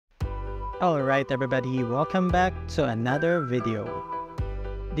Alright everybody, welcome back to another video.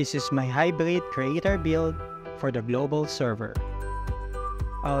 This is my hybrid creator build for the global server.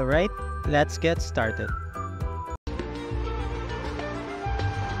 Alright, let's get started.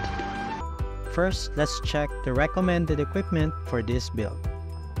 First, let's check the recommended equipment for this build.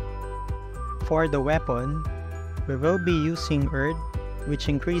 For the weapon, we will be using Earth, which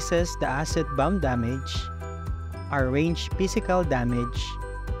increases the acid bomb damage, our range physical damage,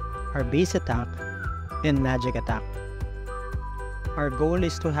 our base attack, and magic attack. Our goal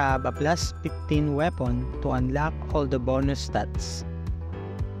is to have a plus 15 weapon to unlock all the bonus stats.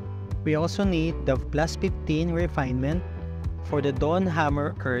 We also need the plus 15 refinement for the Dawn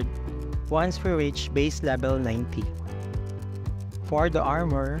Hammer Earth once we reach base level 90. For the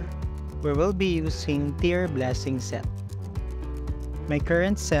armor, we will be using Tier Blessing set. My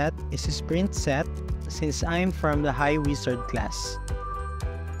current set is a sprint set since I'm from the High Wizard class,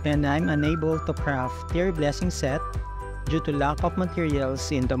 and I'm unable to craft Tier Blessing set due to lack of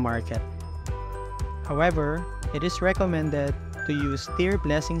materials in the market. However, it is recommended to use Tier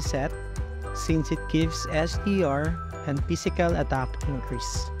Blessing set since it gives STR and physical attack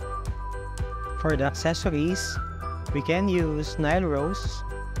increase. For the accessories, we can use Nile Rose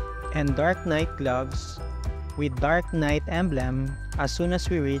and Dark Knight gloves with Dark Knight emblem as soon as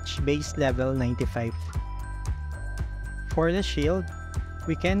we reach base level 95. For the shield,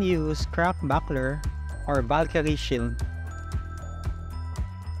 we can use Crack Buckler or Valkyrie Shield.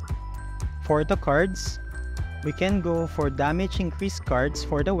 For the cards, we can go for damage increase cards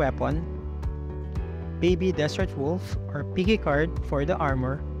for the weapon, Baby Desert Wolf or Piggy card for the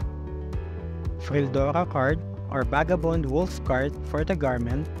armor, Frildora card or Vagabond Wolf card for the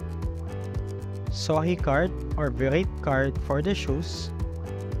garment, Sohi card or Virit card for the shoes,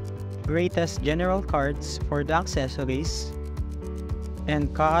 Greatest General cards for the accessories,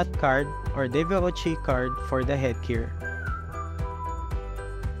 and Kaat card or Devirochi card for the headgear.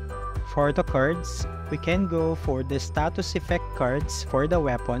 For the cards, we can go for the status effect cards for the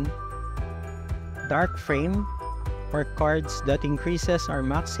weapon, Dark Frame or cards that increases our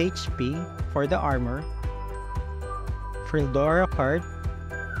max HP for the armor, Frildora card,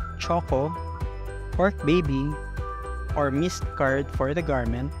 Choco, Orc Baby or Mist card for the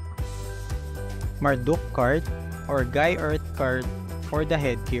garment, Marduk card or Guy Earth card for the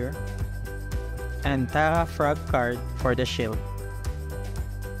headgear, and Tara Frog card for the shield.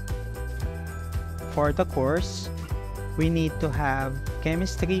 For the cores, we need to have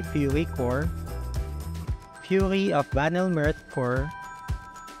Chemistry Fury core, Fury of Banal Mirth core,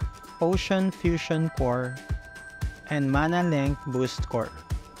 Potion Fusion core, and Mana Length Boost core.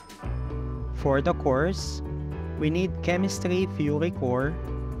 For the cores, we need Chemistry Fury core,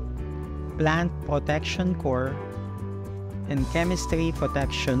 Plant Protection core, and Chemistry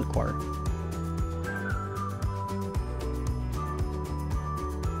Protection core.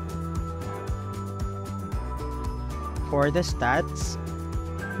 For the stats,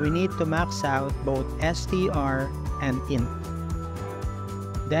 we need to max out both STR and Int.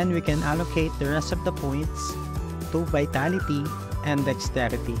 Then we can allocate the rest of the points to Vitality and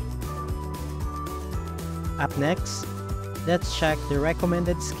Dexterity. Up next, let's check the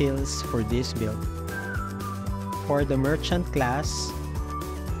recommended skills for this build. For the Merchant class,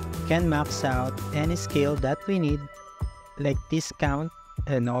 we can max out any skill that we need, like Discount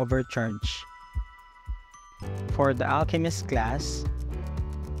and Overcharge. For the Alchemist class,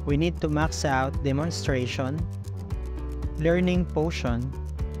 we need to max out Demonstration, Learning Potion,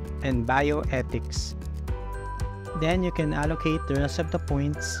 and Bioethics. Then you can allocate the rest of the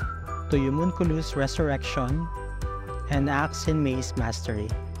points to Homunculus Resurrection and Axe and Mace Mastery.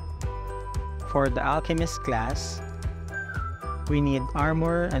 For the Alchemist class, we need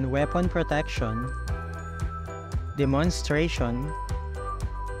Armor and Weapon Protection, Demonstration,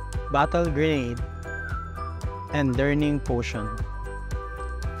 Battle Grenade, and Learning Potion.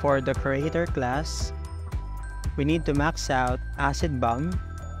 For the Creator class, we need to max out Acid Bomb,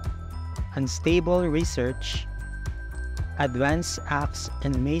 Unstable Research, Advanced Axe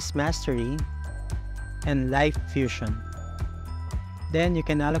and Mace Mastery, and Life Fusion. Then you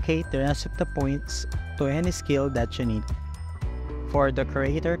can allocate the rest of the points to any skill that you need. For the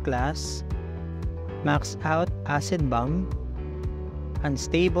Creator class, max out Acid Bomb,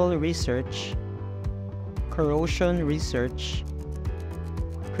 Unstable Research, Corrosion Research,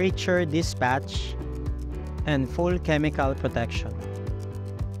 Creature Dispatch, and Full Chemical Protection.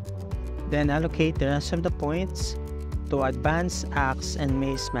 Then allocate the rest of the points to Advanced Axe and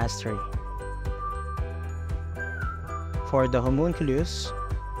Mace Mastery. For the Homunculus,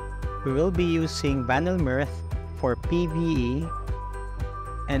 we will be using Banal Mirth for PvE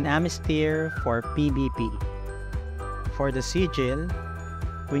and Amistr for PvP. For the sigil,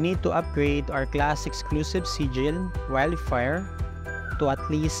 we need to upgrade our class exclusive sigil, Wildfire, to at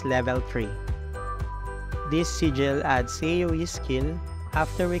least level 3. This sigil adds AoE skill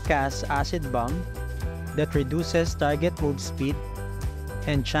after we cast Acid Bomb that reduces target move speed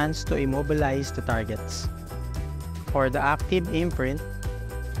and chance to immobilize the targets. For the active imprint,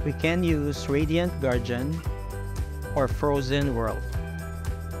 we can use Radiant Guardian or Frozen World.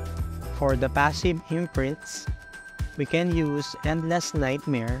 For the passive imprints, we can use Endless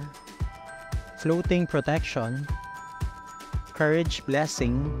Nightmare, Floating Protection, Courage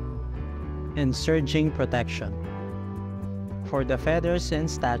Blessing, and Surging Protection. For the feathers and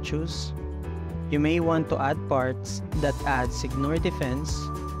statues, you may want to add parts that add Ignore Defense,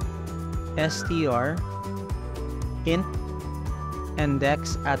 STR, Int, and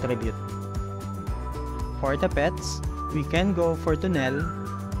Dex attribute. For the pets, we can go for Tunel,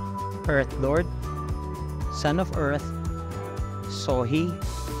 Earth Lord, Son of Earth, Sohi,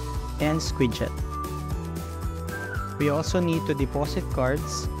 and Squidget. We also need to deposit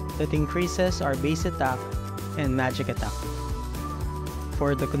cards that increases our base attack and magic attack.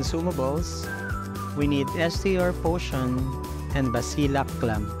 For the consumables, we need STR Potion and Basilac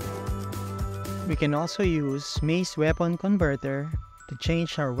Clam. We can also use Mace Weapon Converter to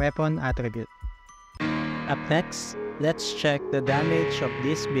change our weapon attribute. Up next, let's check the damage of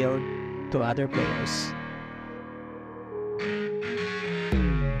this build to other players.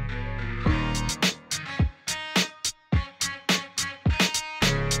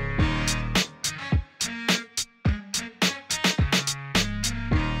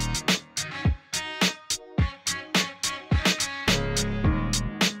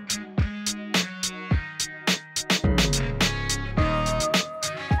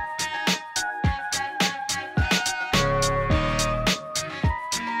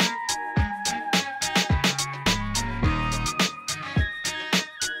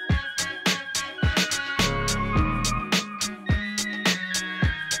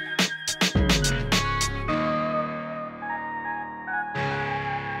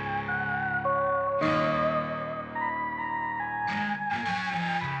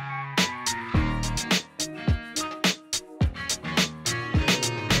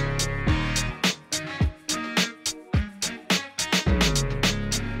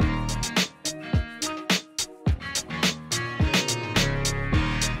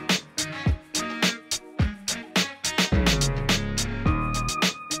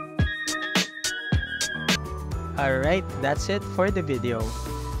 Alright, that's it for the video.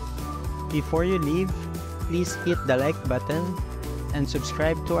 Before you leave, please hit the like button and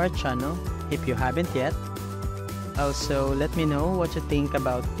subscribe to our channel if you haven't yet. Also, let me know what you think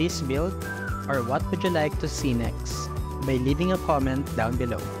about this build or what would you like to see next by leaving a comment down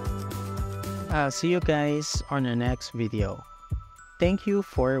below. I'll see you guys on our next video. Thank you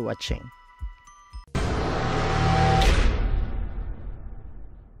for watching.